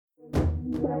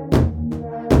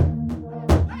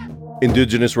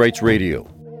Indigenous Rights Radio,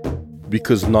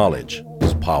 because knowledge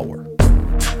is power.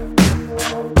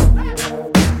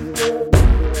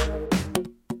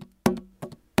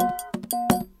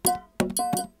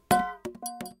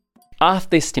 Of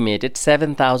the estimated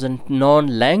 7,000 known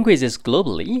languages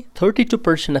globally,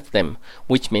 32% of them,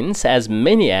 which means as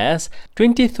many as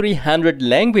 2,300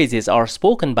 languages, are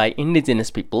spoken by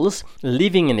indigenous peoples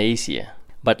living in Asia.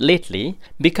 But lately,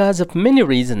 because of many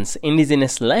reasons,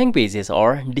 indigenous languages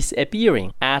are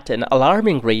disappearing at an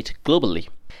alarming rate globally.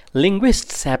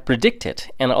 Linguists have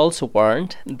predicted and also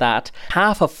warned that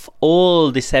half of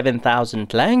all the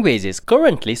 7,000 languages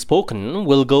currently spoken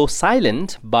will go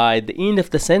silent by the end of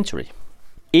the century.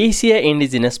 Asia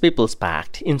Indigenous Peoples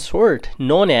Pact, in short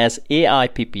known as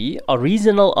AIPP, a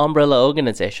regional umbrella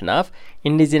organization of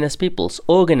indigenous peoples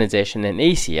organization in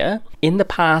Asia, in the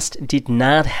past did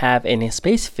not have any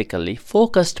specifically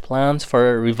focused plans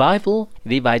for revival,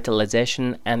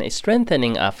 revitalization, and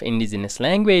strengthening of indigenous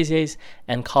languages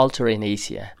and culture in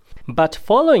Asia. But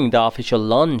following the official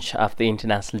launch of the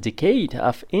International Decade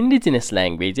of Indigenous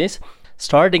Languages,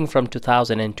 starting from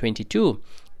 2022,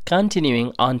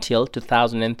 continuing until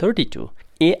 2032,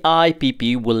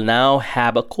 AIPP will now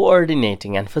have a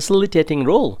coordinating and facilitating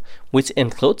role, which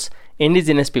includes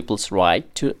indigenous people's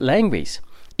right to language.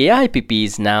 AIPP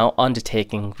is now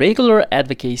undertaking regular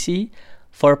advocacy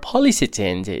for policy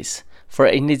changes for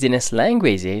indigenous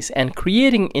languages and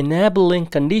creating enabling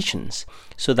conditions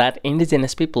so that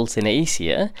indigenous peoples in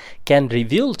Asia can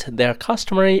rebuild their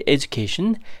customary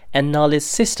education and knowledge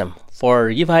system for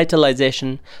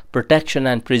revitalization, protection,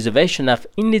 and preservation of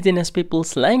indigenous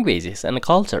peoples' languages and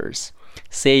cultures,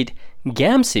 said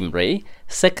Gam Simre,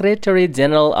 Secretary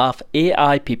General of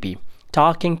AIPP,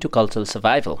 talking to Cultural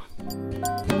Survival.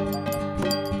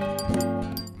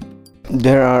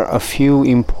 There are a few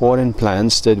important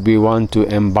plans that we want to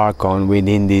embark on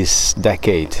within this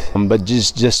decade. But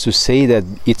just to say that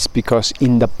it's because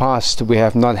in the past we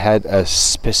have not had a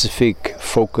specific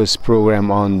focus program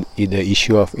on the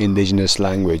issue of indigenous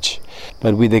language.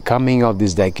 But with the coming of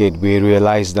this decade, we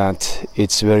realize that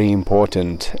it's very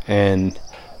important, and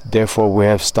therefore we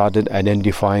have started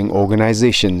identifying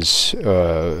organizations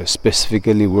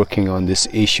specifically working on these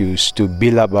issues to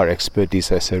build up our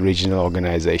expertise as a regional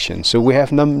organization. So we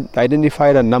have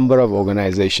identified a number of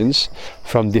organizations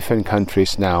from different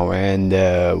countries now, and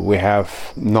we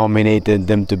have nominated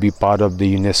them to be part of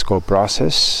the UNESCO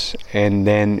process, and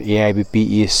then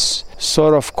AIPP is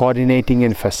sort of coordinating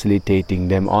and facilitating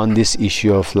them on this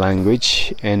issue of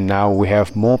language. And now we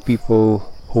have more people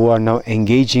who are now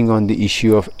engaging on the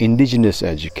issue of indigenous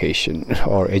education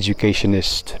or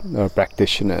educationists or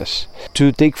practitioners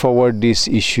to take forward this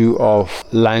issue of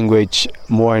language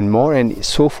more and more. And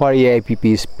so far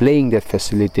AIPP is playing that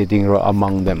facilitating role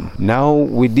among them. Now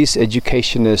with this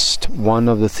educationist, one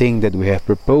of the things that we have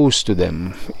proposed to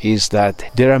them is that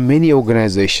there are many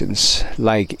organizations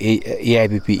like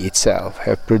AIPP itself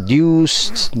have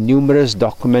produced numerous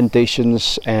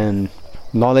documentations and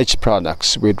knowledge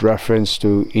products with reference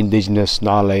to indigenous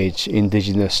knowledge,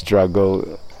 indigenous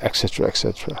struggle, etc.,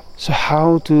 etc. So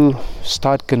how to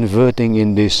start converting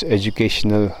in this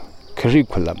educational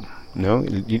curriculum,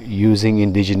 using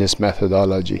indigenous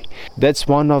methodology? That's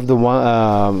one of the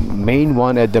main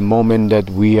one at the moment that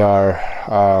we are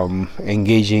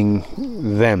engaging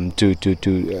them to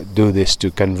do this,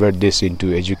 to convert this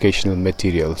into educational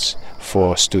materials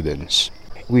for students.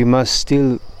 We must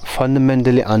still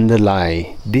fundamentally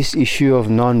underlie this issue of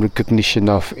non-recognition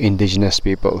of indigenous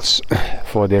peoples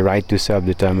for their right to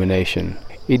self-determination.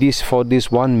 It is for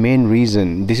this one main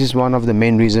reason. This is one of the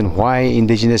main reasons why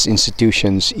indigenous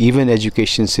institutions, even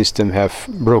education system, have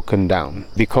broken down.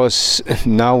 Because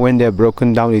now when they're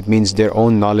broken down, it means their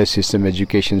own knowledge system,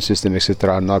 education system,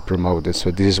 etc. are not promoted. So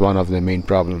this is one of the main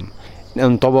problems.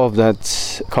 On top of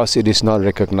that, because it is not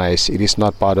recognized, it is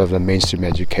not part of the mainstream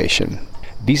education.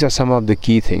 These are some of the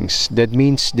key things. That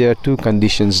means there are two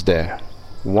conditions there.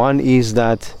 One is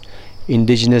that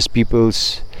indigenous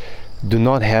peoples do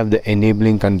not have the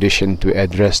enabling condition to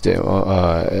address the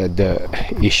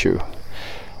issue.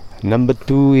 Number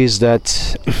two is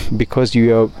that because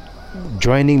you are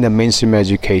joining the mainstream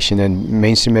education and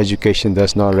mainstream education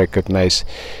does not recognize,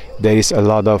 there is a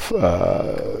lot of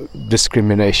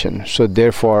discrimination. So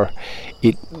therefore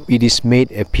it is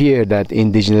made appear that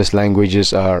indigenous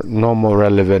languages are no more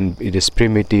relevant, it is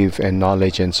primitive, and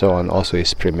knowledge and so on also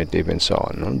is primitive and so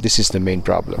on. This is the main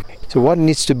problem. So what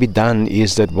needs to be done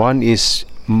is that one is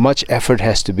much effort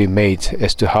has to be made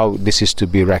as to how this is to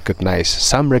be recognized.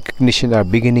 Some recognition are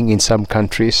beginning in some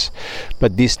countries,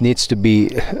 but this needs to be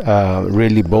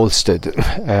really bolstered.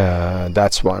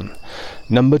 That's one.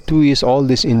 Number two is all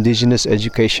these indigenous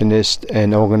educationists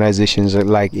and organizations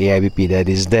like AIBP that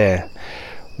is there.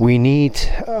 We need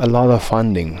a lot of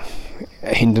funding.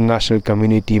 International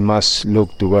community must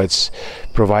look towards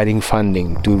providing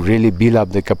funding to really build up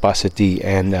the capacity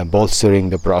and bolstering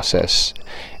the process.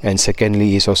 And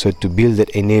secondly is also to build that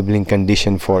enabling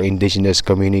condition for indigenous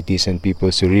communities and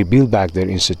peoples to rebuild back their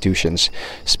institutions,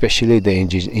 especially the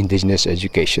indigenous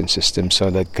education system, so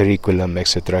that curriculum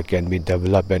etc. can be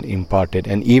developed and imparted,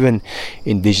 and even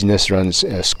indigenous run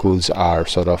schools are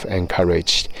sort of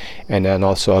encouraged. And then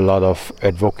also a lot of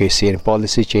advocacy and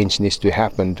policy change needs to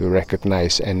happen to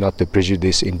recognize and not to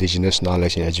prejudice indigenous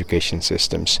knowledge in education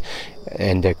systems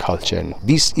and their culture. And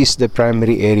this is the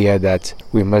primary area that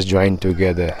we must join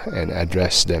together and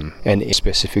address them. And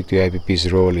specific to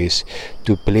IBP's role is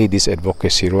to play this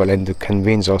advocacy role and to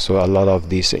convince also a lot of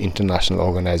these international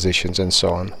organizations and so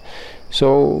on.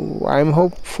 So I'm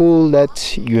hopeful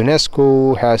that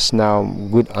UNESCO has now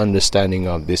good understanding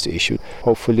of this issue.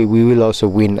 Hopefully we will also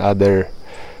win other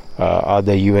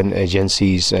UN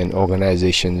agencies and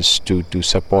organizations to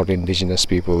support indigenous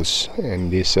peoples in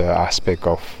this aspect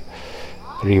of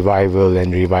revival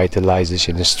and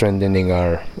revitalization and strengthening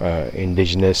our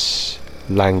indigenous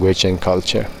language and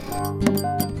culture.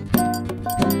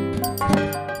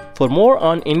 For more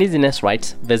on indigenous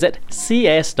rights, visit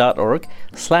cas.org/rights.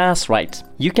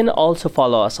 You can also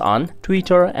follow us on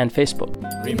Twitter and Facebook.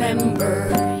 Remember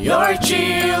your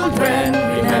children,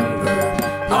 remember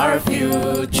our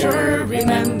future,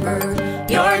 remember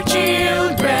your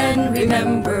children,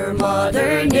 remember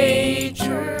Mother Nature.